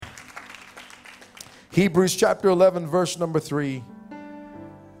Hebrews chapter 11, verse number 3.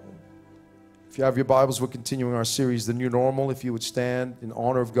 If you have your Bibles, we're continuing our series, The New Normal. If you would stand in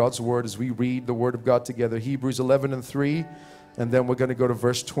honor of God's Word as we read the Word of God together. Hebrews 11 and 3, and then we're going to go to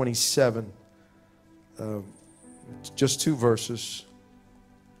verse 27. Just two verses.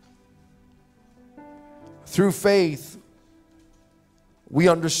 Through faith, we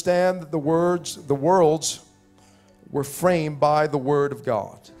understand that the worlds were framed by the Word of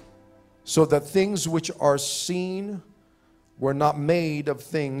God, so that things which are seen were not made of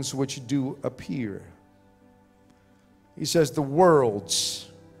things which do appear. He says the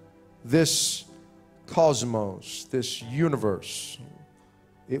worlds, this cosmos, this universe,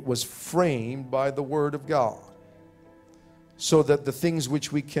 it was framed by the Word of God, so that the things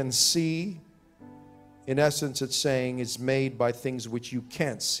which we can see, in essence it's saying, is made by things which you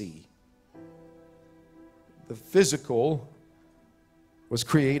can't see. The physical was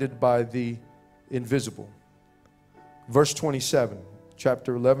created by the invisible. Verse 27,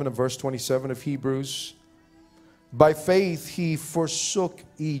 chapter 11 and verse 27 of Hebrews. By faith he forsook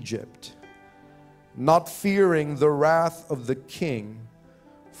Egypt, not fearing the wrath of the king,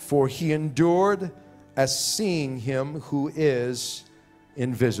 for he endured as seeing him who is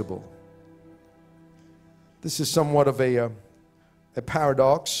invisible. This is somewhat of a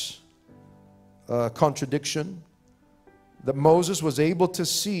paradox, a contradiction, that Moses was able to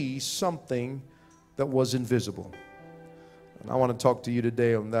see something that was invisible. And I want to talk to you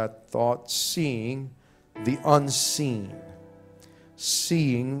today on that thought, seeing the unseen.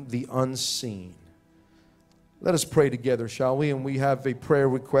 Seeing the unseen. Let us pray together, shall we? And we have a prayer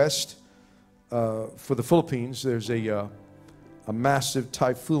request for the Philippines. There's a massive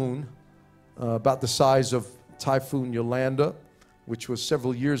typhoon about the size of Typhoon Yolanda, which was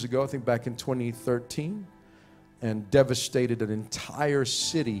several years ago, I think back in 2013, and devastated an entire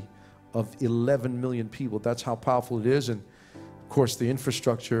city of 11 million people. That's how powerful it is. And of course, the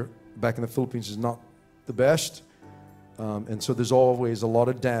infrastructure back in the Philippines is not the best. And so there's always a lot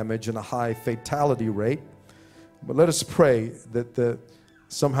of damage and a high fatality rate. But let us pray that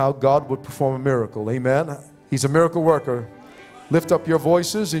somehow God would perform a miracle. Amen. He's a miracle worker. Lift up your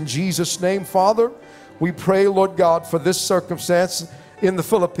voices in Jesus' name. Father, we pray, Lord God, for this circumstance in the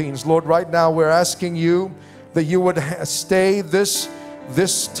Philippines. Lord, right now we're asking you that you would stay this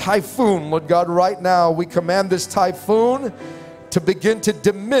typhoon. Lord God, right now we command this typhoon to begin to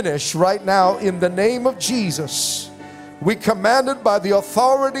diminish right now in the name of Jesus. We command it by the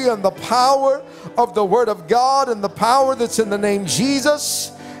authority and the power of the Word of God and the power that's in the name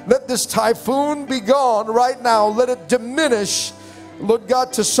Jesus. Let this typhoon be gone right now. Let it diminish, Lord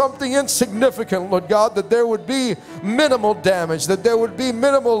God, to something insignificant, Lord God, that there would be minimal damage, that there would be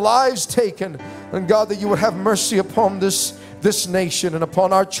minimal lives taken, and God, that you would have mercy upon this nation and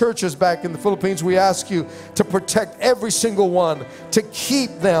upon our churches back in the Philippines. We ask you to protect every single one, to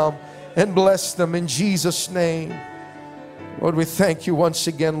keep them and bless them in Jesus' name. Lord, we thank you once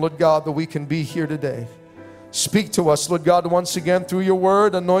again, Lord God, that we can be here today. Speak to us, Lord God, once again through your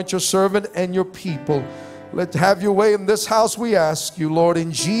word. Anoint your servant and your people. Let have your way in this house, we ask you, Lord,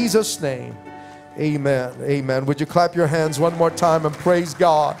 in Jesus' name. Amen. Amen. Would you clap your hands one more time and praise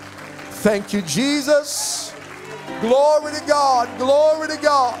God? Thank you, Jesus. Glory to God. Glory to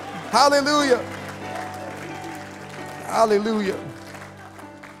God. Hallelujah. Hallelujah.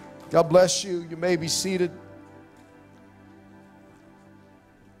 God bless you. You may be seated.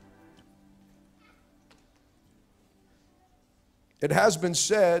 It has been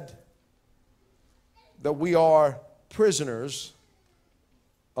said that we are prisoners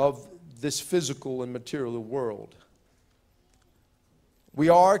of this physical and material world. We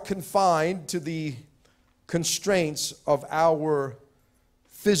are confined to the constraints of our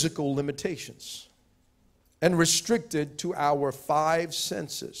physical limitations and restricted to our five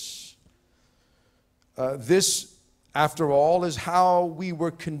senses. This, after all, is how we were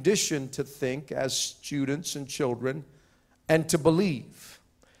conditioned to think as students and children, and to believe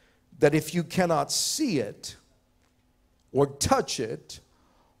that if you cannot see it or touch it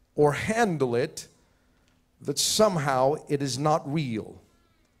or handle it, that somehow it is not real.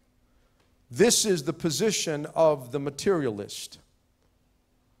 This is the position of the materialist,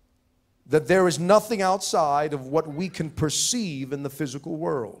 that there is nothing outside of what we can perceive in the physical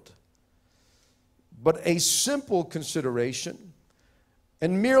world. But a simple consideration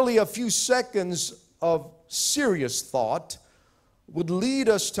and merely a few seconds of serious thought would lead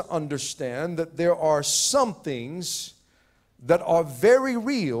us to understand that there are some things that are very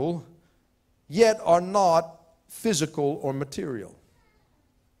real, yet are not physical or material.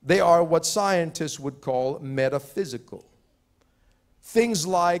 They are what scientists would call metaphysical. Things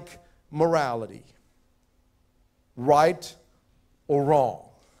like morality, right or wrong.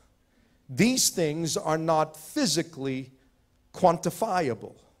 These things are not physically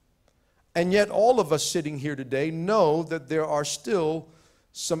quantifiable. And yet all of us sitting here today know that there are still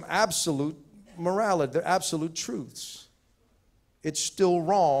some absolute morality, the absolute truths. It's still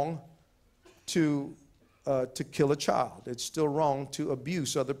wrong to kill a child. It's still wrong to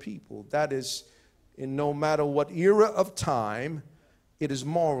abuse other people. That is, in no matter what era of time, it is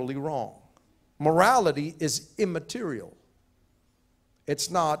morally wrong. Morality is immaterial. It's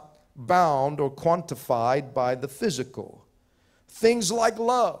not bound or quantified by the physical. Things like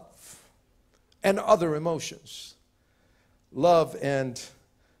love and other emotions. Love and,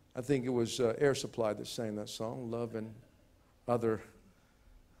 I think it was Air Supply that sang that song, Love and Other,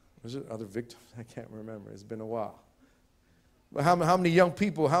 was it Other Victims? I can't remember. It's been a while. But how many young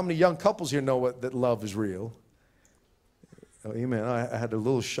people, how many young couples here know that love is real? Oh, amen. I had a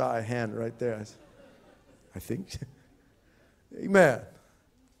little shy hand right there. I think. Amen.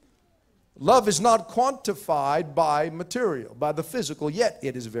 Love is not quantified by material, by the physical, yet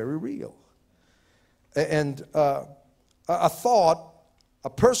it is very real. And a thought a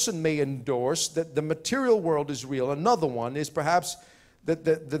person may endorse that the material world is real. Another one is perhaps that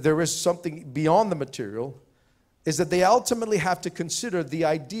there is something beyond the material, is that they ultimately have to consider the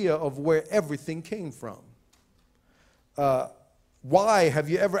idea of where everything came from. Why? Have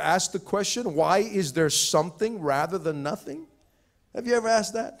you ever asked the question, why is there something rather than nothing? Have you ever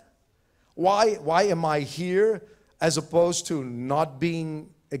asked that? Why am I here as opposed to not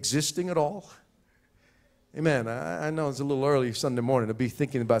existing at all? Amen. I know it's a little early Sunday morning to be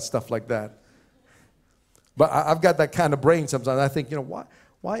thinking about stuff like that. But I've got that kind of brain sometimes. I think,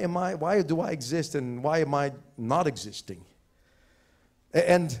 why do I exist and why am I not existing?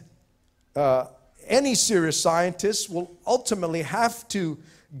 And any serious scientist will ultimately have to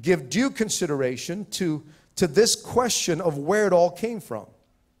give due consideration to this question of where it all came from.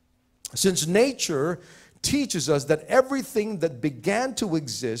 Since nature teaches us that everything that began to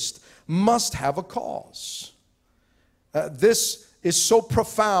exist must have a cause. This is so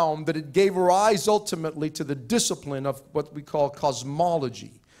profound that it gave rise ultimately to the discipline of what we call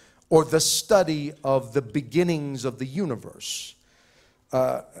cosmology, or the study of the beginnings of the universe.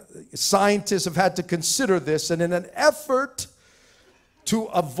 Scientists have had to consider this, and in an effort to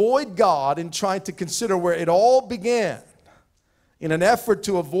avoid God in trying to consider where it all began, in an effort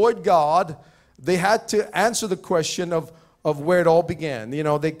to avoid God, they had to answer the question of where it all began.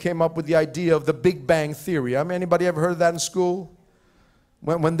 They came up with the idea of the Big Bang Theory. Anybody ever heard of that in school?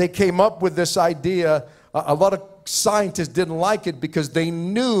 When they came up with this idea, a lot of scientists didn't like it because they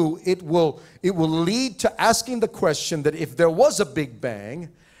knew it will lead to asking the question that if there was a Big Bang,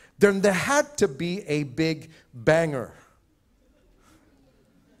 then there had to be a big banger.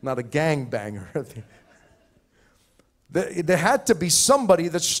 Not a gang banger. There had to be somebody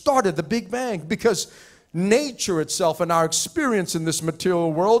that started the Big Bang, because nature itself and our experience in this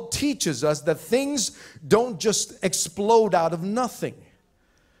material world teaches us that things don't just explode out of nothing.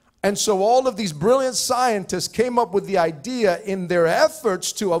 And so all of these brilliant scientists came up with the idea, in their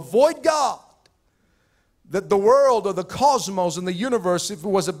efforts to avoid God, that the world or the cosmos and the universe, if it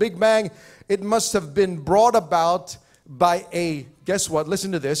was a Big Bang, it must have been brought about by guess what?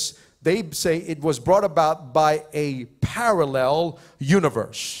 Listen to this. They say it was brought about by a parallel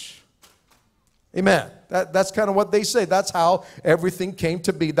universe. Amen. That's kind of what they say. That's how everything came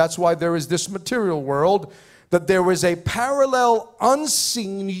to be. That's why there is this material world, that there is a parallel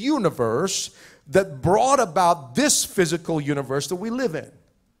unseen universe that brought about this physical universe that we live in.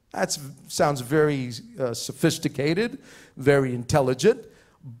 That sounds very sophisticated, very intelligent.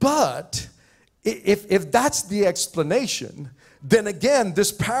 But if that's the explanation, then again,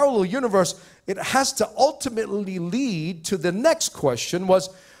 this parallel universe, it has to ultimately lead to the next question,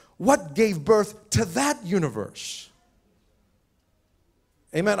 was what gave birth to that universe?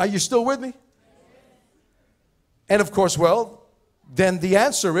 Amen. Are you still with me? And of course, then the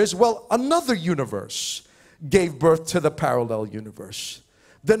answer is, another universe gave birth to the parallel universe.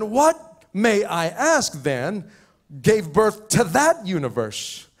 Then what, may I ask then, gave birth to that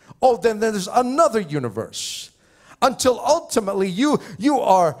universe? Oh, then there's another universe. Until ultimately you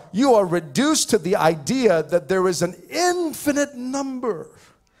are reduced to the idea that there is an infinite number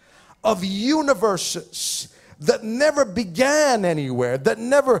of universes that never began anywhere,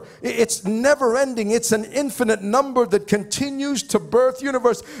 it's never ending. It's an infinite number that continues to birth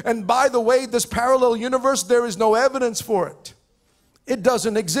universe. And by the way, this parallel universe, there is no evidence for it. It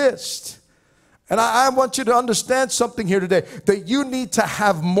doesn't exist. And I want you to understand something here today, that you need to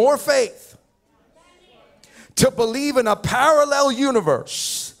have more faith to believe in a parallel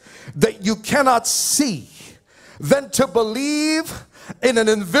universe that you cannot see, than to believe in an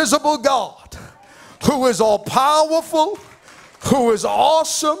invisible God who is all powerful, who is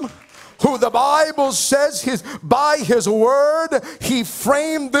awesome, who the Bible says by his word he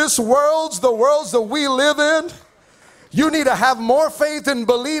framed the worlds that we live in. You need to have more faith in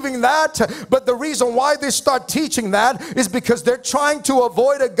believing that. But the reason why they start teaching that is because they're trying to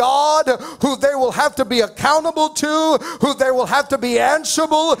avoid a God who they will have to be accountable to, who they will have to be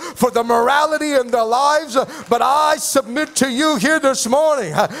answerable for the morality in their lives. But I submit to you here this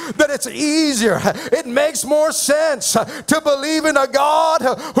morning that it's easier. It makes more sense to believe in a God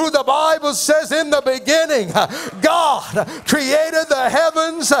who the Bible says in the beginning, God created the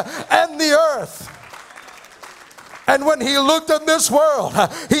heavens and the earth. And when he looked at this world,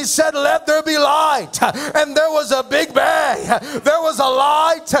 he said, let there be light. And there was a big bang. There was a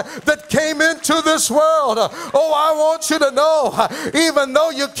light that came into this world. Oh, I want you to know, even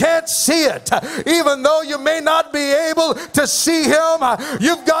though you can't see it, even though you may not be able to see him,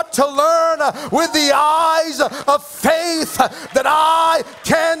 you've got to learn with the eyes of faith that I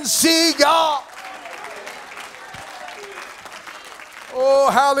can see God. Oh,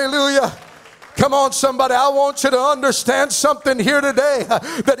 hallelujah. Come on, somebody, I want you to understand something here today,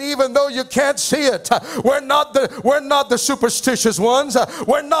 that even though you can't see it, we're not the superstitious ones,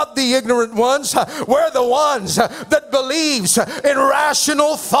 we're not the ignorant ones, we're the ones that believes in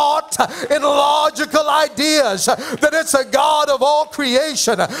rational thought, in logical ideas, that it's a God of all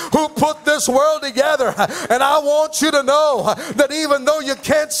creation who put this world together. And I want you to know that even though you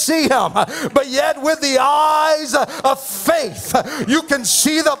can't see him, but yet with the eyes of faith, you can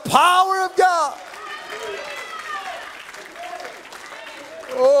see the power of God.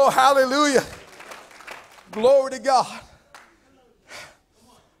 Oh, hallelujah. Glory to God.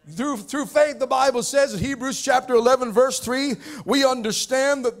 Through faith, the Bible says in Hebrews chapter 11, verse 3, we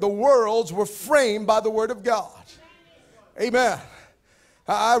understand that the worlds were framed by the word of God. Amen.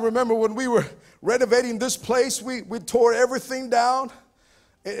 I remember when we were renovating this place, we tore everything down.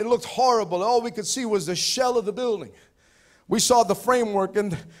 It looked horrible. All we could see was the shell of the building. We saw the framework,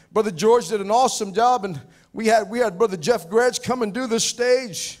 and Brother George did an awesome job, and we had Brother Jeff Gretsch come and do this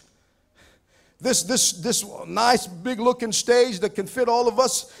stage. This nice big looking stage that can fit all of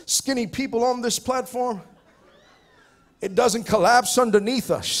us skinny people on this platform. It doesn't collapse underneath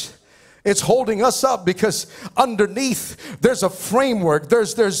us. It's holding us up because underneath there's a framework.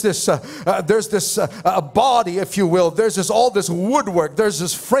 There's this body, if you will. There's all this woodwork. There's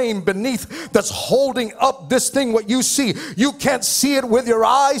this frame beneath that's holding up this thing. What you see, you can't see it with your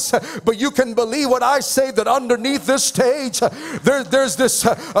eyes, but you can believe what I say, that underneath this stage, there's this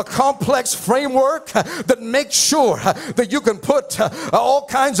a complex framework that makes sure that you can put all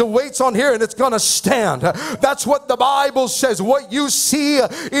kinds of weights on here and it's going to stand. That's what the Bible says. What you see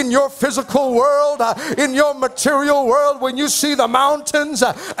in your physical world, in your material world, when you see the mountains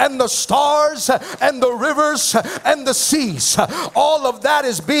and the stars and the rivers and the seas, all of that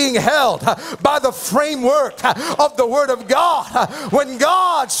is being held by the framework of the Word of God. When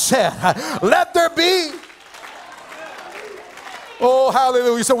God said, let there be. Oh,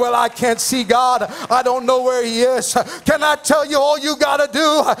 hallelujah. You say, well, I can't see God. I don't know where he is. Can I tell you, all you got to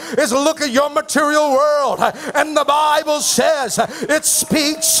do is look at your material world. And the Bible says it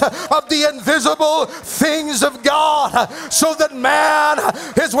speaks of the invisible things of God, so that man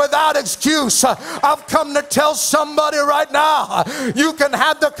is without excuse. I've come to tell somebody right now, you can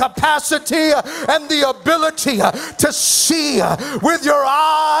have the capacity and the ability to see with your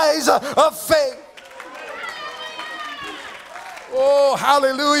eyes of faith. Oh,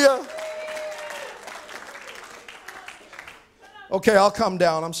 hallelujah. Okay, I'll come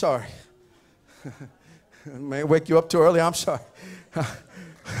down. I'm sorry. May wake you up too early. I'm sorry.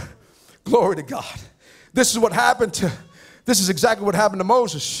 Glory to God. This is exactly what happened to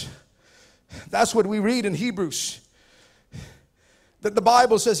Moses. That's what we read in Hebrews. That the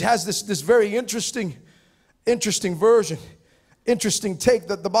Bible says has this very interesting version, interesting take,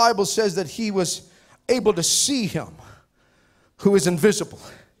 that the Bible says that he was able to see him who is invisible.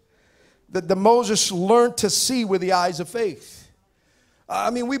 That the Moses learned to see with the eyes of faith.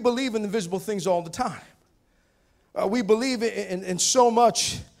 I mean, we believe in invisible things all the time. We believe in so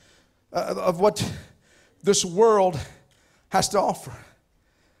much of what this world has to offer.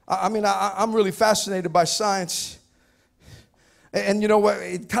 I mean, I'm really fascinated by science. And you know what?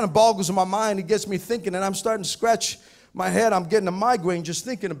 It kind of boggles my mind. It gets me thinking, and I'm starting to scratch my head. I'm getting a migraine just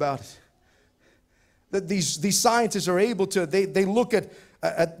thinking about it. That these scientists are able to, they look at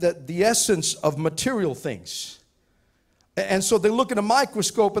the essence of material things. And so they look at a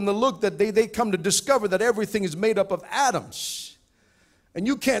microscope and they come to discover that everything is made up of atoms. And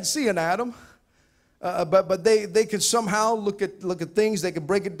you can't see an atom. But they can somehow look at things. They can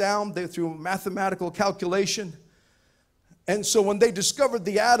break it down through mathematical calculation. And so when they discovered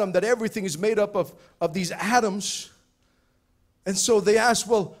the atom, that everything is made up of these atoms, and so they asked,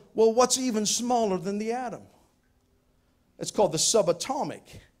 well, what's even smaller than the atom? It's called the subatomic.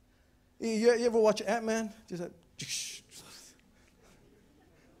 You ever watch Ant-Man?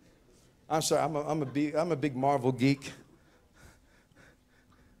 I'm sorry, I'm a big Marvel geek.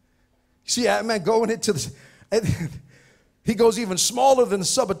 See Ant-Man going into this, he goes even smaller than the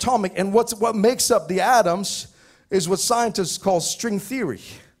subatomic, and what makes up the atoms is what scientists call string theory.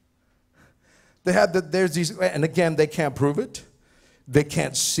 There's these, and again, they can't prove it, they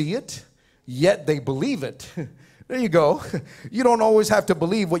can't see it, yet they believe it. There you go. You don't always have to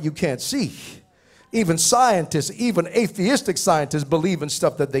believe what you can't see. Even scientists, even atheistic scientists, believe in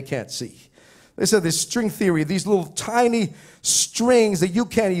stuff that they can't see. They said this string theory, these little tiny strings that you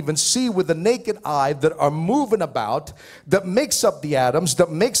can't even see with the naked eye that are moving about, that makes up the atoms, that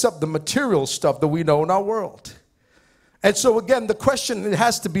makes up the material stuff that we know in our world. And so again, the question, it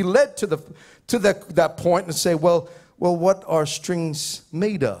has to be led to that point and say, well, what are strings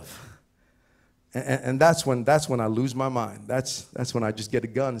made of? And that's when I lose my mind. That's when I just get a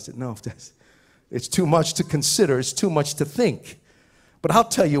gun and say, no, it's too much to consider. It's too much to think. But I'll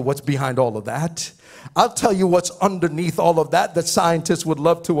tell you what's behind all of that. I'll tell you what's underneath all of that scientists would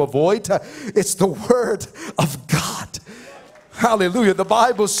love to avoid. It's the Word of God. Hallelujah. The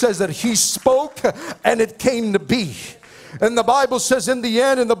Bible says that He spoke and it came to be. And the Bible says in the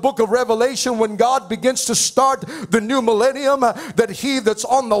end, in the book of Revelation, when God begins to start the new millennium, that He that's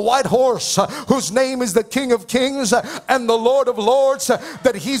on the white horse, whose name is the King of Kings and the Lord of Lords,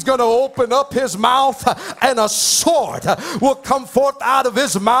 that He's going to open up His mouth and a sword will come forth out of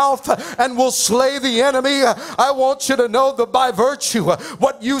His mouth and will slay the enemy. I want you to know that by virtue,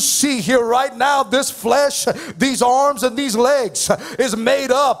 what you see here right now, this flesh, these arms and these legs is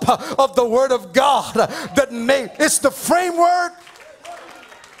made up of the Word of God. It's the framework.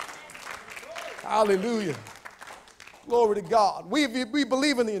 Hallelujah. Glory to God. We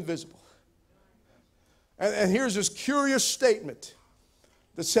believe in the invisible. And here's this curious statement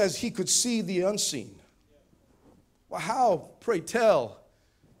that says He could see the unseen. Well, how, pray tell,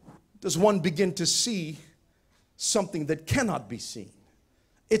 does one begin to see something that cannot be seen?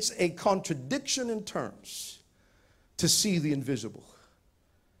 It's a contradiction in terms to see the invisible.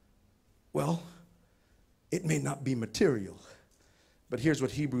 Well, it may not be material, but here's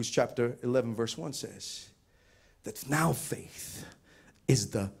what Hebrews chapter 11 verse 1 says, that now faith is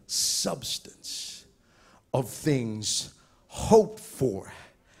the substance of things hoped for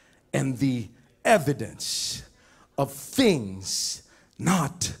and the evidence of things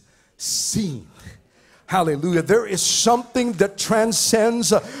not seen. Hallelujah. There is something that transcends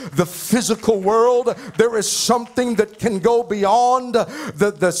the physical world. There is something that can go beyond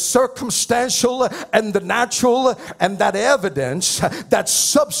the circumstantial and the natural, and that evidence, that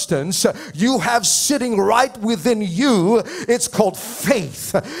substance you have sitting right within you, it's called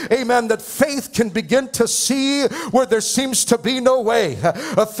faith. Amen. That faith can begin to see where there seems to be no way.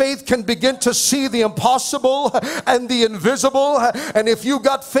 Faith can begin to see the impossible and the invisible. And if you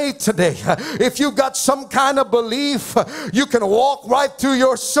got faith today, if you got some kind of belief, you can walk right through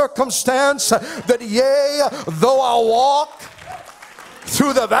your circumstance, that yea, though I walk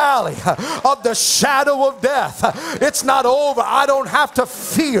through the valley of the shadow of death, it's not over. I don't have to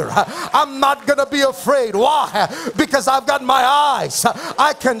fear. I'm not going to be afraid. Why? Because I've got my eyes.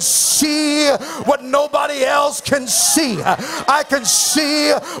 I can see what nobody else can see. I can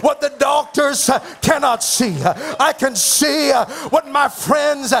see what the doctors cannot see. I can see what my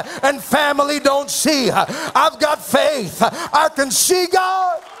friends and family don't see. I've got faith. I can see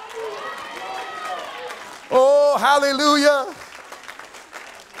God. Oh, hallelujah.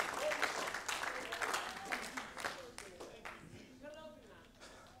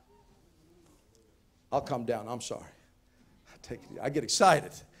 I'll calm down. I'm sorry. I get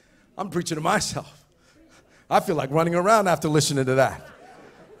excited. I'm preaching to myself. I feel like running around after listening to that.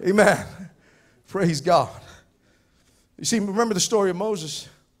 Amen. Praise God. You see, remember the story of Moses?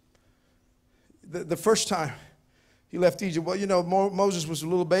 The first time he left Egypt. Well, you know, Moses was a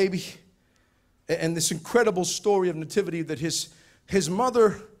little baby. And this incredible story of nativity, that his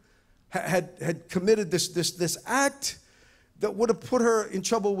mother had committed this act that would have put her in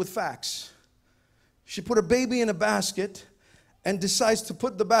trouble with facts. She put a baby in a basket and decides to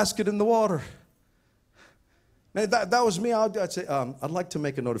put the basket in the water. Now, that was me. I'd say, I'd like to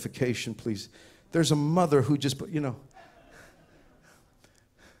make a notification, please. There's a mother who just put, you know.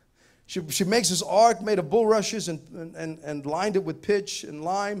 She makes this ark made of bulrushes and lined it with pitch and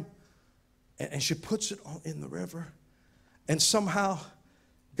lime. And she puts it in the river. And somehow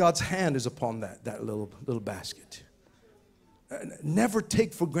God's hand is upon that little basket. Never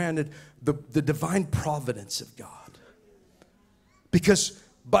take for granted the divine providence of God. Because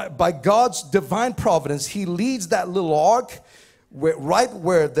by God's divine providence, he leads that little ark right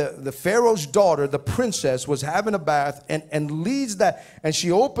where the Pharaoh's daughter, the princess, was having a bath, and leads that. And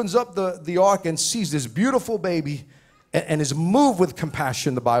she opens up the ark and sees this beautiful baby and is moved with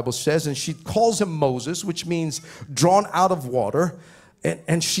compassion, the Bible says. And she calls him Moses, which means drawn out of water.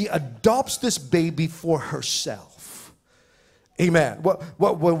 And she adopts this baby for herself. Amen. Well,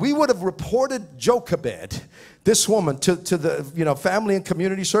 when we would have reported Jochebed, this woman, to the family and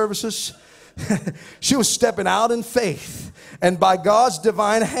community services, she was stepping out in faith. And by God's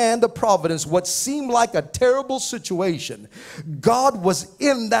divine hand of providence, what seemed like a terrible situation, God was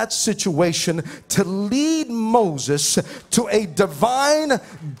in that situation to lead Moses to a divine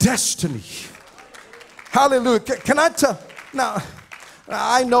destiny. Hallelujah. Can I tell? Now,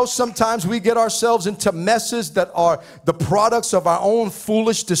 I know sometimes we get ourselves into messes that are the products of our own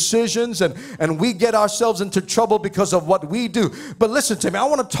foolish decisions, and we get ourselves into trouble because of what we do. But listen to me, I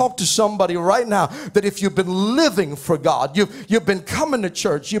want to talk to somebody right now that if you've been living for God, you've been coming to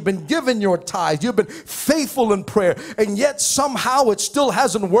church, you've been giving your tithes, you've been faithful in prayer, and yet somehow it still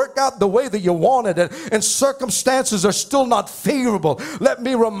hasn't worked out the way that you wanted it, and circumstances are still not favorable. Let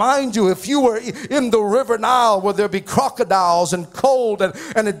me remind you, if you were in the river Nile where there be crocodiles and cold,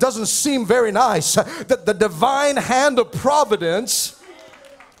 and it doesn't seem very nice, that the divine hand of providence,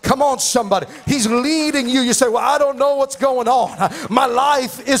 come on somebody, he's leading you. You say, well, I don't know what's going on, my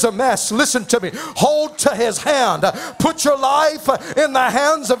life is a mess. Listen to me, hold to his hand, put your life in the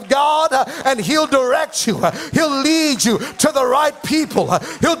hands of God, and he'll direct you, he'll lead you to the right people,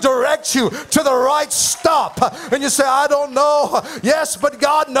 he'll direct you to the right stop. And you say, I don't know. Yes, but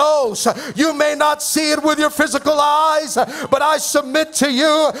God knows. You may not see it with your physical eyes, but I submit to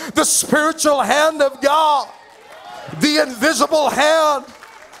you the spiritual hand of God, the invisible hand.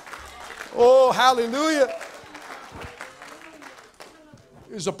 Oh, hallelujah,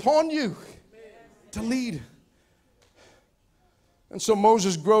 is upon you to lead. And so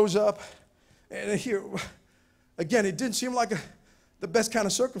Moses grows up, and here, again, it didn't seem like the best kind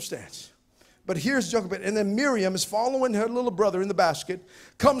of circumstance. But here's Jochebed, and then Miriam is following her little brother in the basket,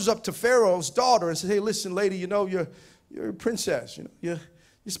 comes up to Pharaoh's daughter and says, hey, listen, lady, you're a princess. You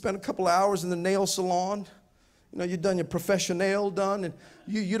spent a couple of hours in the nail salon. You've done your professional done, and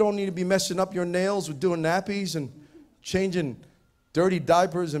you don't need to be messing up your nails with doing nappies and changing dirty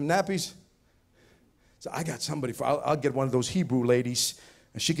diapers and nappies. So I got somebody I'll get one of those Hebrew ladies,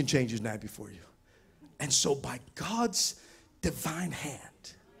 and she can change his nappy for you. And so by God's divine hand,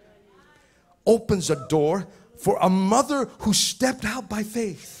 opens a door for a mother who stepped out by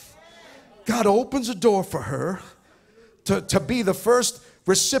faith. God opens a door for her to be the first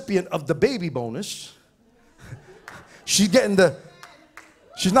recipient of the baby bonus. She's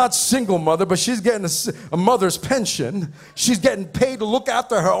not single mother, but she's getting a mother's pension. She's getting paid to look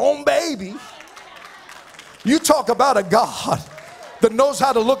after her own baby. You talk about a God that knows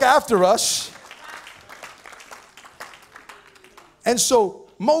how to look after us. And so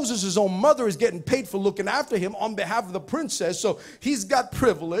Moses' own mother is getting paid for looking after him on behalf of the princess. So he's got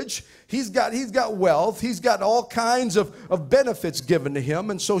privilege, he's got wealth, he's got all kinds of benefits given to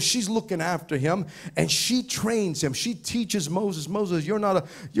him. And so she's looking after him, and she trains him. She teaches Moses, you're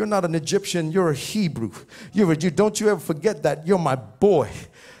not an Egyptian, you're a Hebrew. Don't you ever forget that, you're my boy.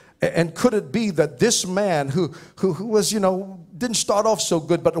 And could it be that this man who was, didn't start off so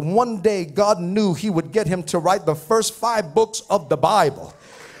good, but one day God knew he would get him to write the first 5 books of the Bible,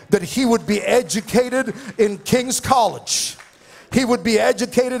 that he would be educated in King's College. He would be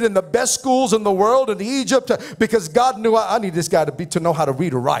educated in the best schools in the world in Egypt, because God knew I need this guy to know how to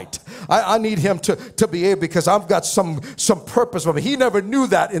read or write. I need him to be able, because I've got some purpose for him. He never knew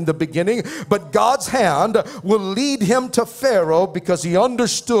that in the beginning, but God's hand will lead him to Pharaoh because he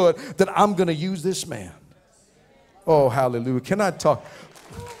understood that I'm going to use this man. Oh, hallelujah. Can I talk?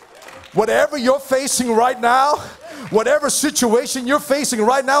 Whatever you're facing right now, whatever situation you're facing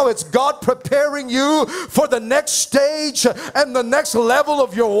right now, it's God preparing you for the next stage and the next level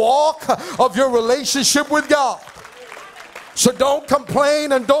of your walk, of your relationship with God. So don't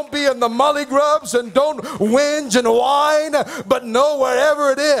complain, and don't be in the mully grubs, and don't whinge and whine, but know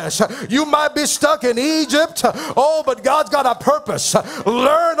wherever it is. You might be stuck in Egypt. Oh, but God's got a purpose.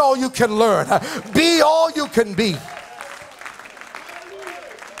 Learn all you can learn. Be all you can be.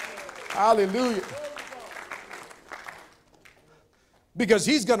 Hallelujah. Because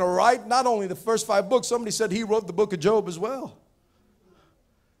he's going to write not only the first 5 books, somebody said he wrote the book of Job as well.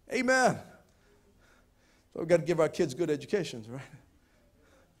 Amen. So we've got to give our kids good educations, right?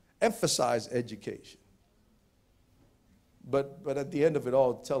 Emphasize education. But at the end of it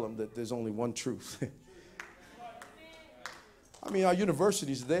all, tell them that there's only one truth. I mean, our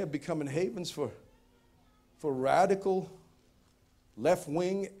universities, they are becoming havens for radical,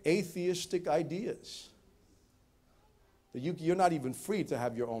 left-wing, atheistic ideas. You're not even free to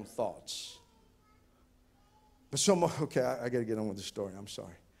have your own thoughts. But okay, I got to get on with the story. I'm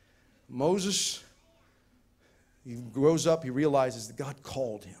sorry. Moses, he grows up, he realizes that God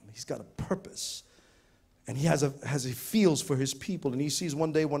called him. He's got a purpose. And he he feels for his people. And he sees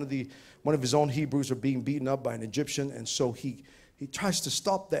one day one of his own Hebrews are being beaten up by an Egyptian. And so he tries to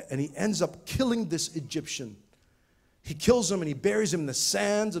stop that. And he ends up killing this Egyptian. He kills him and he buries him in the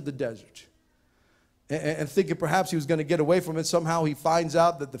sands of the desert. And thinking perhaps he was going to get away from it. Somehow he finds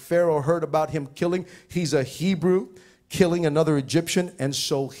out that the Pharaoh heard about him killing. He's a Hebrew killing another Egyptian. And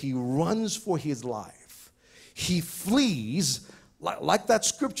so he runs for his life. He flees like that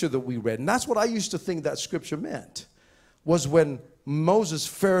scripture that we read. And that's what I used to think that scripture meant, was when Moses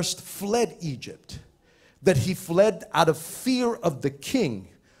first fled Egypt, that he fled out of fear of the king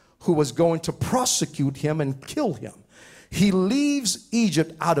who was going to prosecute him and kill him. He leaves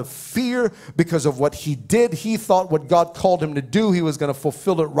Egypt out of fear because of what he did. He thought what God called him to do, he was going to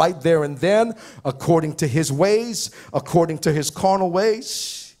fulfill it right there and then, according to his ways, according to his carnal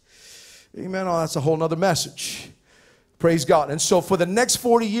ways. Amen. Oh, that's a whole nother message. Praise God. And so for the next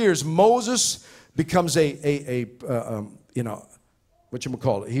 40 years, Moses becomes what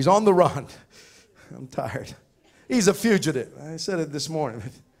he's on the run. I'm tired. He's a fugitive. I said it this morning.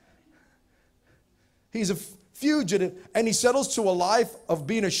 He's a fugitive, and he settles to a life of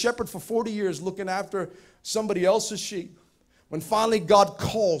being a shepherd for 40 years, looking after somebody else's sheep. When finally God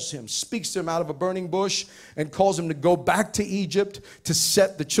calls him, speaks to him out of a burning bush and calls him to go back to Egypt to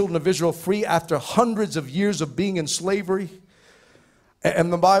set the children of Israel free after hundreds of years of being in slavery.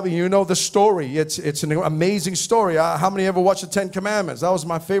 And the Bible, you know the story. It's an amazing story. How many ever watched the Ten Commandments? That was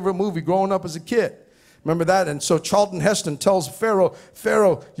my favorite movie growing up as a kid. Remember that? And so Charlton Heston tells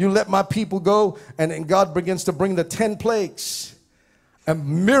Pharaoh, you let my people go. And God begins to bring the 10 plagues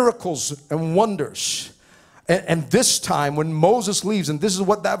and miracles and wonders. And this time when Moses leaves, and this is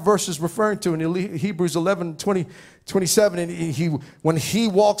what that verse is referring to in Hebrews 11:27, and when he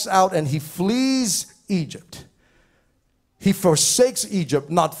walks out and he flees Egypt, he forsakes Egypt,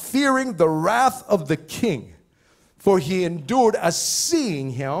 not fearing the wrath of the king, for he endured as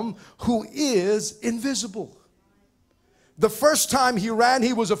seeing him who is invisible. The first time he ran,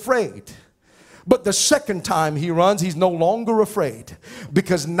 he was afraid. But the second time he runs, he's no longer afraid,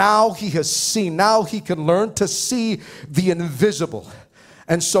 because now he has seen, now he can learn to see the invisible.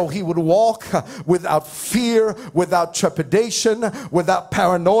 And so he would walk without fear, without trepidation, without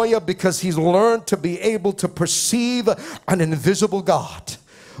paranoia, because he's learned to be able to perceive an invisible God.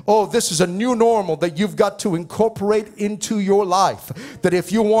 Oh, this is a new normal that you've got to incorporate into your life. That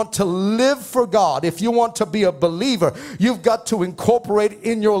if you want to live for God, if you want to be a believer, you've got to incorporate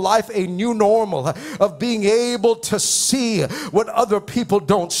in your life a new normal of being able to see what other people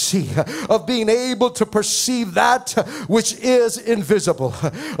don't see, of being able to perceive that which is invisible.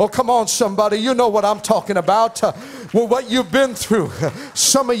 Oh, come on, somebody. You know what I'm talking about. Well, what you've been through.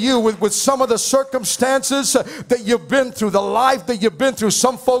 Some of you with some of the circumstances that you've been through, the life that you've been through.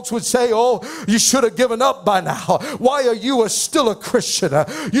 Some folks would say, oh, you should have given up by now. Why are you still a Christian?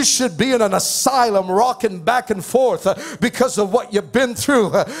 You should be in an asylum rocking back and forth because of what you've been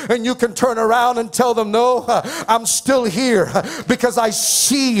through. And you can turn around and tell them, no, I'm still here because I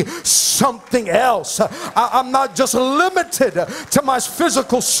see something else. I'm not just limited to my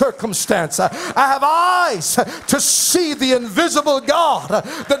physical circumstance. I have eyes to see the invisible God,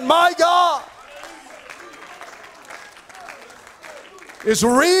 that my God is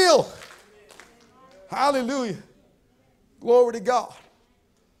real. Hallelujah. Glory to God.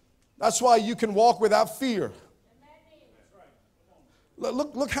 That's why you can walk without fear.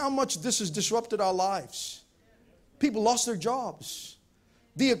 Look how much this has disrupted our lives. People lost their jobs.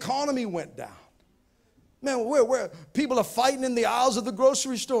 The economy went down. Man, where people are fighting in the aisles of the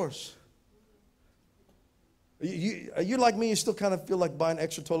grocery stores. Are you like me? You still kind of feel like buying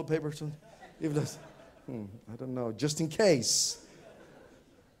extra toilet paper or something? Even I don't know, just in case.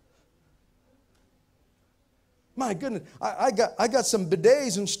 My goodness, I got some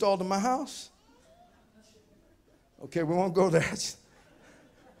bidets installed in my house. Okay, we won't go there.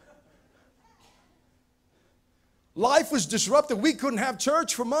 Life was disrupted. We couldn't have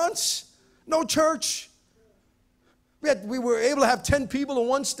church for months. No church. We were able to have 10 people on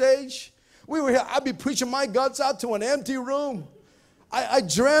one stage. I'd be preaching my guts out to an empty room. I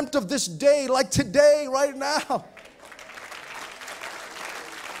dreamt of this day like today, right now.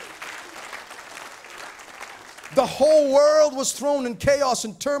 The whole world was thrown in chaos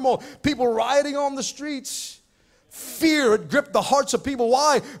and turmoil. People rioting on the streets. Fear had gripped the hearts of people.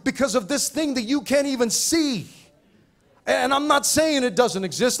 Why? Because of this thing that you can't even see. And I'm not saying it doesn't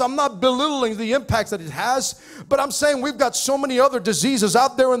exist. I'm not belittling the impacts that it has. But I'm saying we've got so many other diseases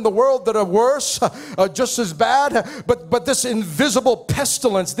out there in the world that are worse, just as bad. But this invisible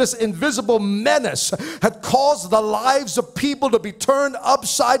pestilence, this invisible menace had caused the lives of people to be turned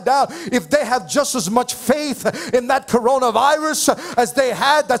upside down. If they have just as much faith in that coronavirus as they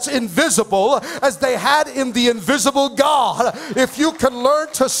had, that's invisible, as they had in the invisible God, if you can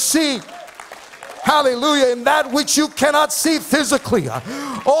learn to see, hallelujah, in that which you cannot see physically.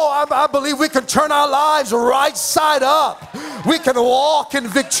 Oh, I believe we can turn our lives right side up. We can walk in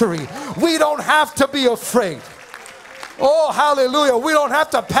victory. We don't have to be afraid. Oh, hallelujah. We don't have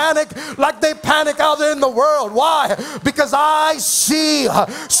to panic like they panic out there in the world. Why? Because I see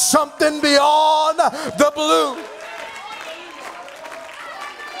something beyond the blue.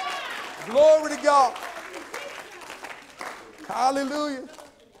 Glory to God. Hallelujah.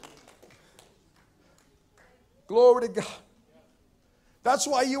 Glory to God. That's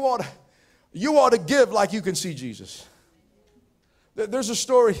why you ought to give like you can see Jesus. There's a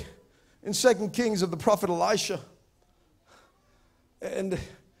story in 2 Kings of the prophet Elisha. And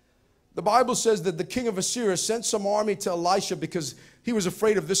the Bible says that the king of Assyria sent some army to Elisha because he was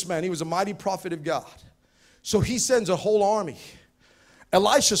afraid of this man. He was a mighty prophet of God. So he sends a whole army.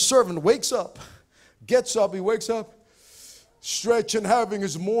 Elisha's servant wakes up, gets up, he wakes up, stretching, having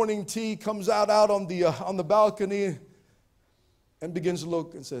his morning tea, comes out on the balcony and begins to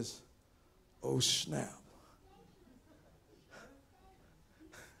look and says, oh snap.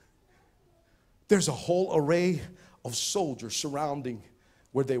 There's a whole array of soldiers surrounding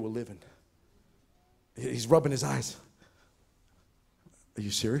where they were living. He's rubbing his eyes. Are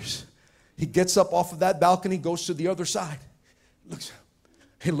you serious? He gets up off of that balcony, goes to the other side.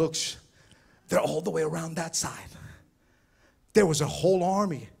 He looks. They're all the way around that side. There was a whole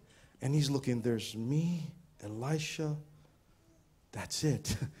army. And he's looking, there's me, Elisha. That's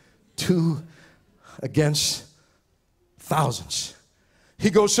it. 2 against thousands. He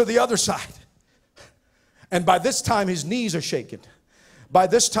goes to the other side. And by this time, his knees are shaking. By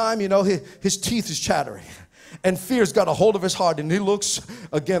this time, his teeth is chattering. And fear's got a hold of his heart. And he looks,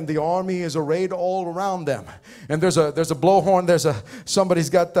 again, the army is arrayed all around them. And there's a blowhorn. Somebody's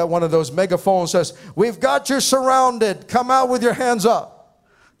got one of those megaphones, says, we've got you surrounded. Come out with your hands up.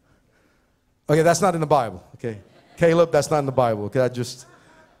 Okay, that's not in the Bible. Okay, Caleb, that's not in the Bible. Okay,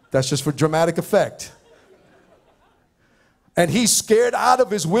 that's just for dramatic effect. And he's scared out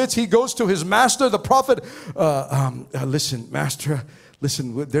of his wits. He goes to his master, the prophet. Listen, master.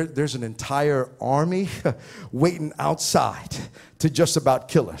 Listen, there's an entire army waiting outside to just about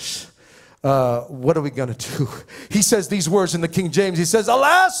kill us. What are we going to do? He says these words in the King James. He says,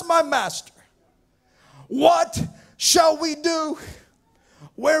 alas, my master, what shall we do?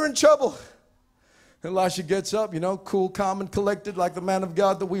 We're in trouble. Elisha gets up, cool, calm, and collected like the man of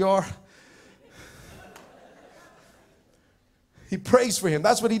God that we are. He prays for him.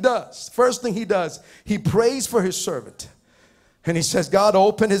 That's what he does. First thing he does, he prays for his servant. And he says, God,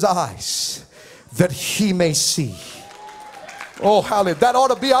 open his eyes that he may see. Oh, hallelujah. That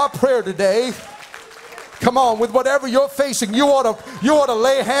ought to be our prayer today. Come on, with whatever you're facing, you ought to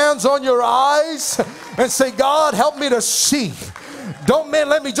lay hands on your eyes and say, God, help me to see. Don't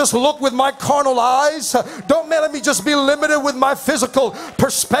let me just look with my carnal eyes. Don't let me just be limited with my physical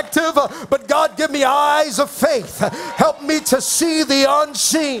perspective. But God, give me eyes of faith. Help me to see the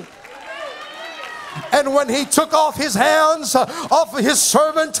unseen. And when he took off his hands off of his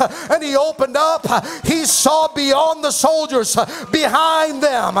servant and he opened up, he saw beyond the soldiers, behind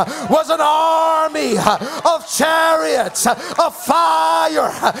them was an army of chariots of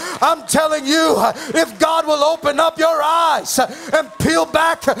fire. I'm telling you, if God will open up your eyes and peel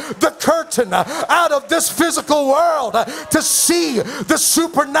back the curtain out of this physical world to see the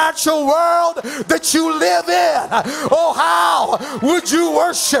supernatural world that you live in, oh, how would you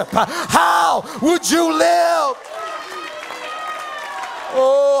worship? How would you live?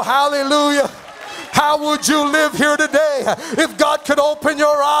 Oh, hallelujah. How would you live here today if God could open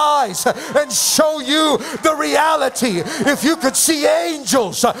your eyes and show you the reality? If you could see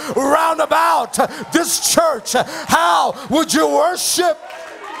angels round about this church, how would you worship?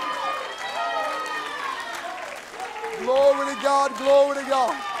 Glory to God, glory to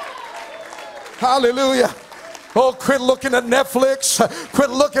God. Hallelujah. Oh, quit looking at Netflix. Quit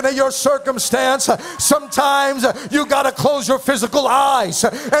looking at your circumstance. Sometimes you got to close your physical eyes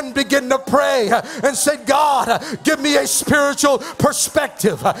and begin to pray and say, God, give me a spiritual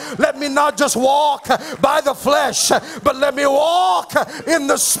perspective. Let me not just walk by the flesh, but let me walk in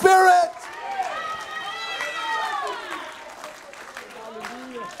the Spirit.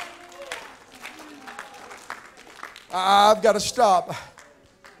 I've got to stop.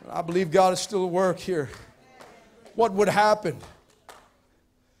 I believe God is still at work here. What would happen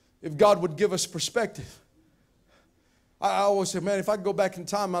if God would give us perspective? I always say, man, if I could go back in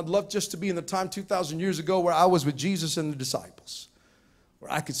time, I'd love just to be in the time 2,000 years ago where I was with Jesus and the disciples,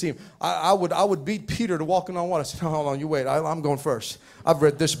 where I could see him. I would beat Peter to walking on water. I said, hold on, you wait. I'm going first. I've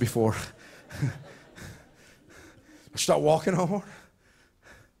read this before. I start walking on water.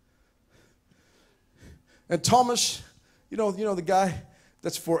 And Thomas, you know the guy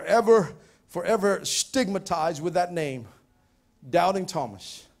that's forever stigmatized with that name, Doubting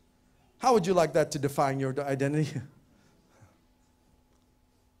Thomas. How would you like that to define your identity?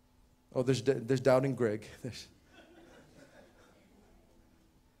 Oh, there's Doubting Greg.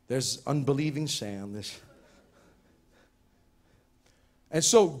 There's Unbelieving Sam. And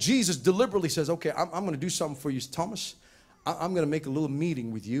so Jesus deliberately says, okay, I'm going to do something for you, Thomas. I'm going to make a little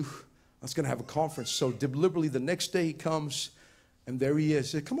meeting with you. I was going to have a conference. So deliberately the next day he comes, and there he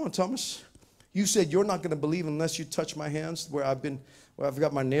is. He said, come on, Thomas. You said you're not going to believe unless you touch my hands where I've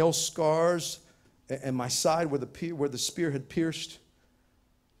got my nail scars and my side where the spear had pierced.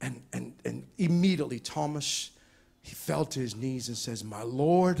 And immediately Thomas, he fell to his knees and says, my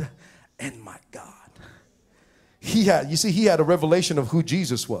Lord and my God. He had a revelation of who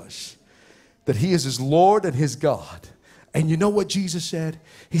Jesus was, that he is his Lord and his God. And you know what Jesus said?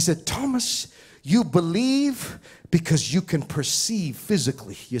 He said, Thomas, you believe because you can perceive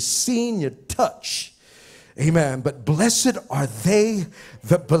physically. You're seeing, you touch. Amen. But blessed are they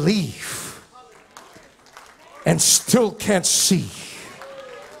that believe and still can't see.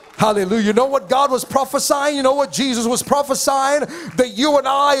 Hallelujah. You know what God was prophesying? You know what Jesus was prophesying? That you and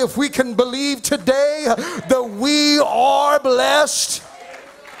I, if we can believe today, that we are blessed.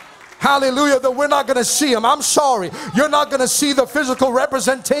 Hallelujah, that we're not going to see him. I'm sorry. You're not going to see the physical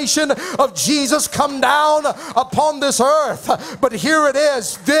representation of Jesus come down upon this earth. But here it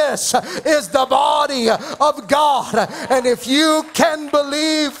is. This is the body of God. And if you can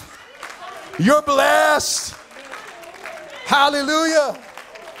believe, you're blessed. Hallelujah.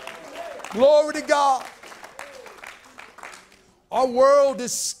 Glory to God. Our world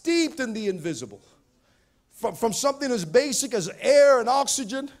is steeped in the invisible. From something as basic as air and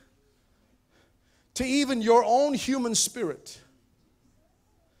oxygen to even your own human spirit.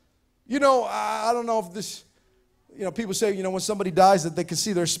 You know, I don't know if this, people say, when somebody dies that they can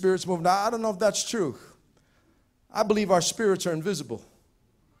see their spirits moving. I don't know if that's true. I believe our spirits are invisible.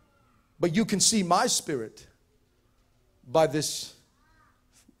 But you can see my spirit by this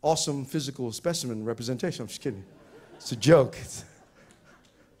awesome physical specimen representation. I'm just kidding. It's a joke.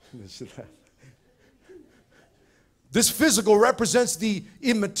 This physical represents the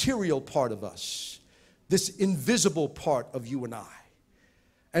immaterial part of us. This invisible part of you and I.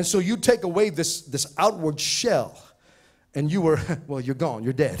 And so you take away this outward shell and you're gone,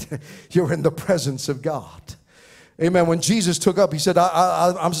 you're dead. You're in the presence of God. Amen. When Jesus took up, he said,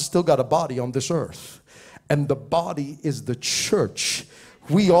 I'm still got a body on this earth. And the body is the church.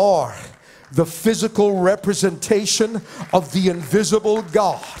 We are the physical representation of the invisible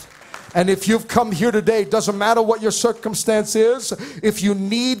God. And if you've come here today, it doesn't matter what your circumstance is. If you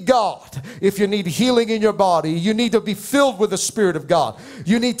need God, if you need healing in your body, you need to be filled with the Spirit of God.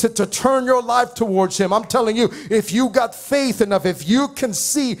 You need to turn your life towards him. I'm telling you, if you got faith enough, if you can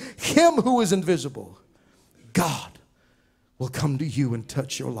see him who is invisible, God will come to you and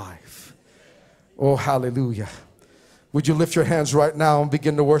touch your life. Oh, hallelujah. Would you lift your hands right now and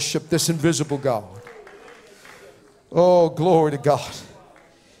begin to worship this invisible God? Oh, glory to God.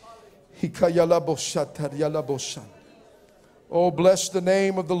 Oh, bless the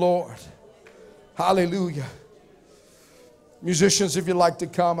name of the Lord. Hallelujah. Musicians, if you'd like to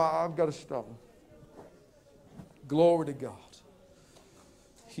come, I've got to stop. Glory to God.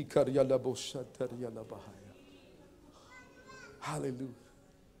 Hallelujah.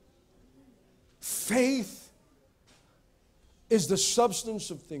 Faith is the substance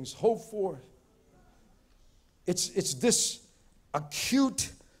of things hoped for. It's this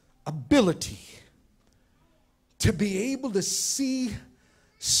acute ability to be able to see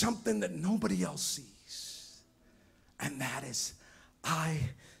something that nobody else sees. And that is, I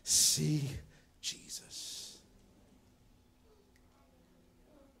see Jesus.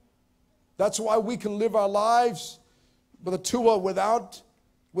 That's why we can live our lives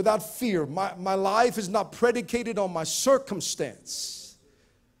without fear. My life is not predicated on my circumstance.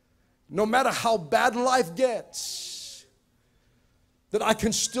 No matter how bad life gets, that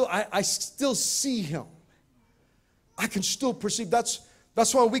I still see Him. I can still perceive. That's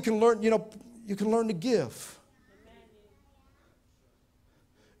why we can learn, you can learn to give.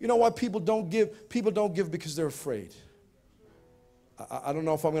 You know why people don't give? People don't give because they're afraid. I don't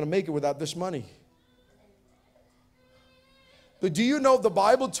know if I'm going to make it without this money. But do you know the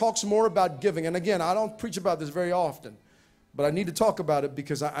Bible talks more about giving? And again, I don't preach about this very often, but I need to talk about it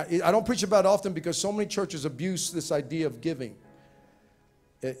because I don't preach about it often because so many churches abuse this idea of giving.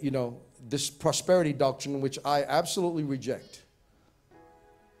 This prosperity doctrine, which I absolutely reject.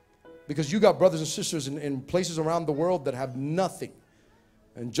 Because you got brothers and sisters in places around the world that have nothing.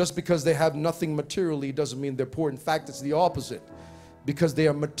 And just because they have nothing materially doesn't mean they're poor. In fact, it's the opposite. Because they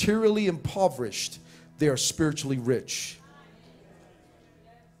are materially impoverished, they are spiritually rich.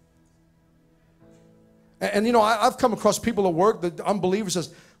 And I've come across people at work, the unbelievers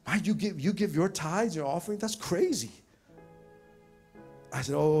says, "Why you give your tithes, your offering? That's crazy." I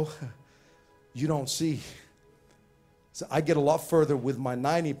said, "Oh, you don't see. So I get a lot further with my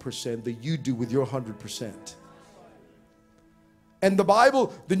 90% than you do with your 100%. And the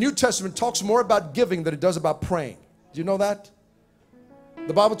Bible, the New Testament talks more about giving than it does about praying. Do you know that?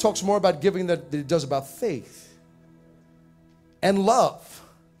 The Bible talks more about giving than it does about faith and love.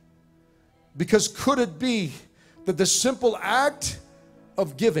 Because could it be that the simple act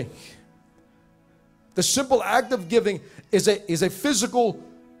of giving, is a physical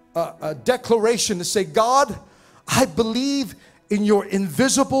declaration to say, God, I believe in your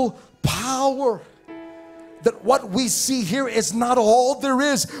invisible power. That what we see here is not all there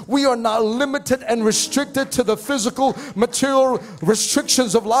is. We are not limited and restricted to the physical, material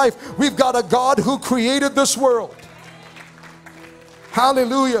restrictions of life. We've got a God who created this world.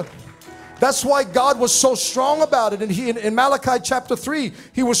 Hallelujah. That's why God was so strong about it. And in Malachi chapter 3,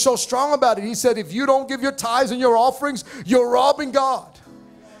 He was so strong about it. He said, if you don't give your tithes and your offerings, you're robbing God.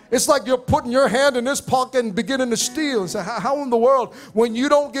 It's like you're putting your hand in this pocket and beginning to steal. And say, how in the world? When you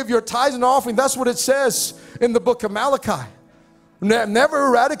don't give your tithes and offering, that's what it says in the book of Malachi. Never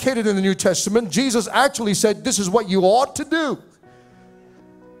eradicated in the New Testament. Jesus actually said, this is what you ought to do.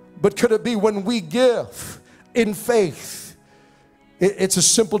 But could it be when we give in faith, it's a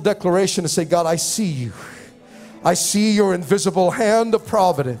simple declaration to say, God, I see you. I see your invisible hand of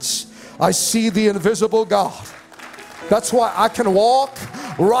providence. I see the invisible God. That's why I can walk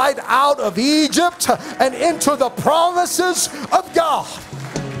right out of Egypt and into the promises of God.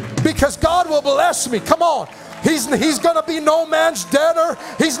 Because God will bless me. Come on. He's going to be no man's debtor.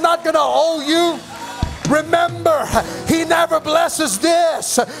 He's not going to owe you. Remember, He never blesses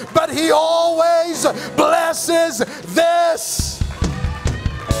this, but He always blesses this.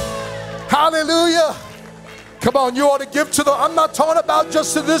 Hallelujah. Come on, you ought to give to I'm not talking about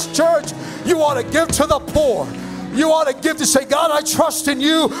just to this church. You ought to give to the poor. You ought to give to say, God, I trust in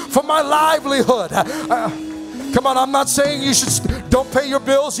you for my livelihood. Come on, I'm not saying you should don't pay your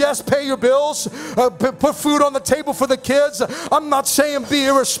bills. Yes, pay your bills. Put food on the table for the kids. I'm not saying be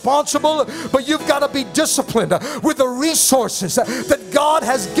irresponsible, but you've got to be disciplined with the resources that God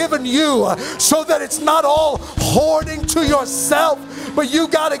has given you so that it's not all hoarding to yourself, but you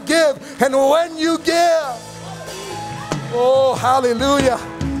got to give. And when you give, oh, hallelujah,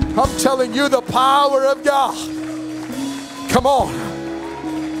 I'm telling you the power of God. Come on.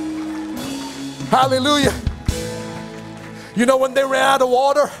 Hallelujah. You know when they ran out of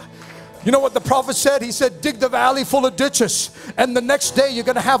water, you know what the prophet said? He said, dig the valley full of ditches, and the next day you're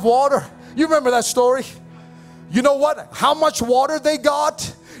going to have water. You remember that story? You know what? How much water they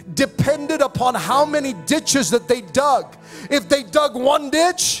got depended upon how many ditches that they dug. If they dug one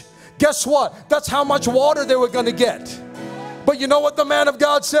ditch, guess what? That's how much water they were going to get. But you know what the man of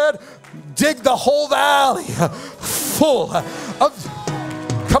God said? Dig the whole valley full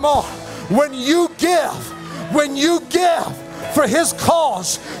of, come on, when you give for His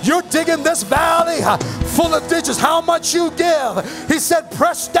cause, you're digging this valley full of ditches. How much you give? He said,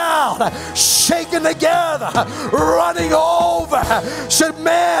 pressed down, shaken together, running over. Should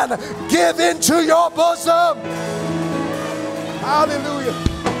man give into your bosom? Hallelujah.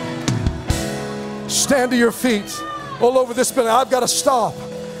 Stand to your feet all over this building. I've got to stop.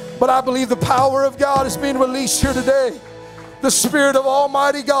 But I believe the power of God is being released here today. The Spirit of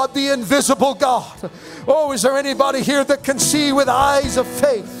Almighty God, the invisible God. Oh, is there anybody here that can see with eyes of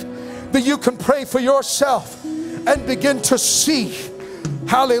faith that you can pray for yourself and begin to see,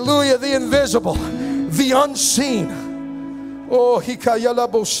 hallelujah, the invisible, the unseen. Oh, hikayala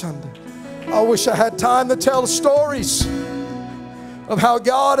boshanda. I wish I had time to tell stories of how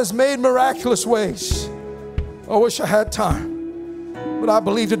God has made miraculous ways. I wish I had time. But I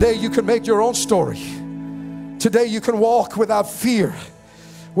believe today you can make your own story. Today you can walk without fear,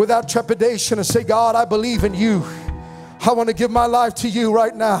 without trepidation, and say, God, I believe in you. I want to give my life to you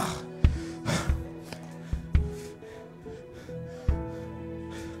right now.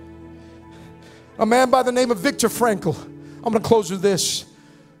 A man by the name of Viktor Frankl. I'm going to close with this.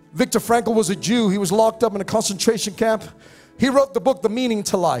 Viktor Frankl was a Jew. He was locked up in a concentration camp. He wrote the book, The Meaning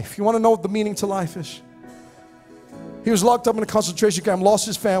to Life. You want to know what the meaning to life is? He was locked up in a concentration camp, lost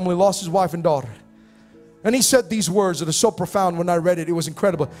his family, lost his wife and daughter. And he said these words that are so profound. When I read it, it was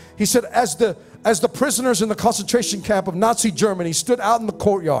incredible. He said, as the prisoners in the concentration camp of Nazi Germany stood out in the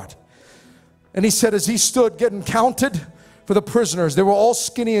courtyard, and he said, as he stood getting counted for the prisoners, they were all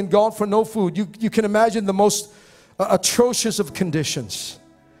skinny and gone for no food. You can imagine the most atrocious of conditions.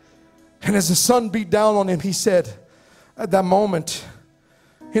 And as the sun beat down on him, he said, at that moment,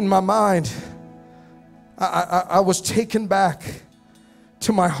 in my mind, I was taken back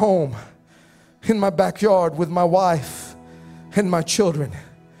to my home in my backyard with my wife and my children.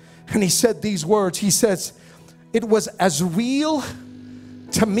 And he said these words. He says, it was as real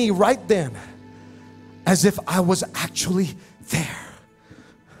to me right then as if I was actually there.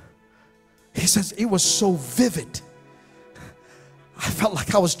 He says it was so vivid. I felt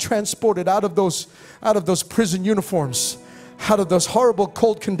like I was transported out of those prison uniforms, out of those horrible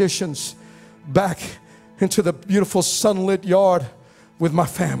cold conditions, back into the beautiful sunlit yard with my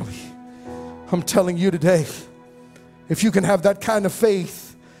family. I'm telling you today, if you can have that kind of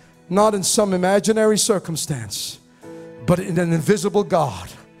faith, not in some imaginary circumstance, but in an invisible God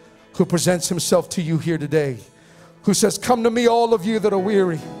who presents himself to you here today, who says, come to me, all of you that are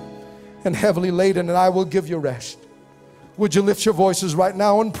weary and heavily laden, and I will give you rest. Would you lift your voices right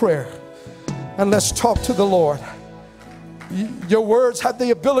now in prayer, and let's talk to the Lord. Your words have the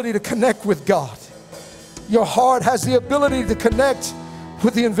ability to connect with God. Your heart has the ability to connect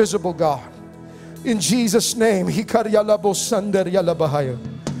with the invisible God. In Jesus' name,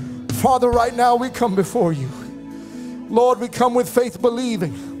 Father, right now we come before you. Lord, we come with faith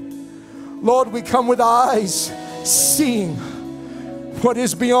believing. Lord, we come with eyes seeing what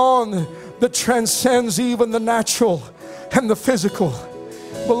is beyond, that transcends even the natural and the physical.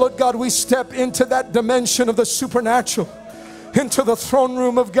 But Lord God, we step into that dimension of the supernatural, into the throne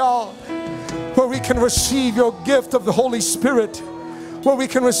room of God, where we can receive your gift of the Holy Spirit, where we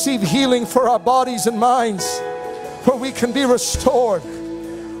can receive healing for our bodies and minds, where we can be restored,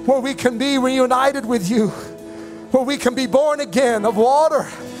 where we can be reunited with you, where we can be born again of water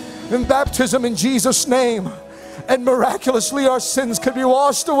and baptism in Jesus' name, and miraculously our sins can be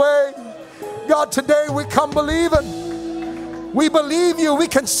washed away. God, today we come believing. We believe you. We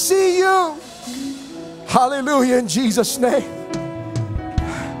can see you. Hallelujah, in Jesus' name.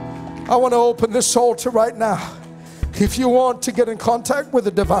 I want to open this altar right now. If you want to get in contact with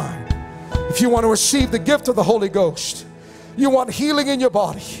the divine, if you want to receive the gift of the Holy Ghost, you want healing in your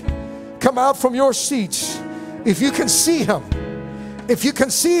body, come out from your seats. If you can see him, if you can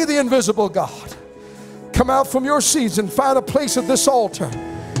see the invisible God, come out from your seats and find a place at this altar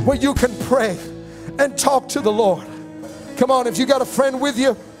where you can pray and talk to the Lord. Come on, if you got a friend with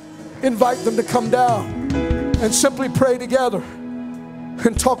you, invite them to come down and simply pray together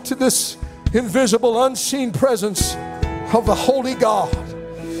and talk to this invisible, unseen presence of the Holy God.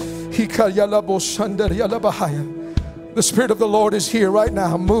 The Spirit of the Lord is here right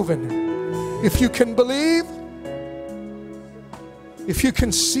now, moving. If you can believe, if you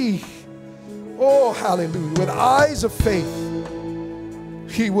can see, oh hallelujah, with eyes of faith,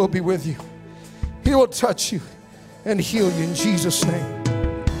 he will be with you. He will touch you and heal you in Jesus' name.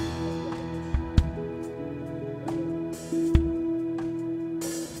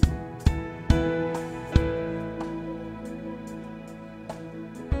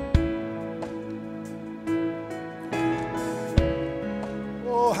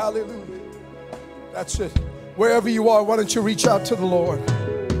 Oh, hallelujah. That's it. Wherever you are, why don't you reach out to the Lord?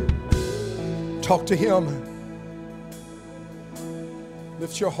 Talk to him.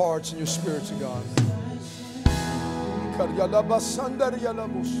 Lift your hearts and your spirits to God.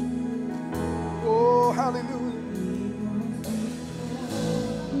 Oh, hallelujah.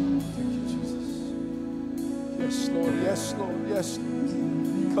 Thank you, Jesus. Yes, Lord. Yes, Lord. Yes, Lord.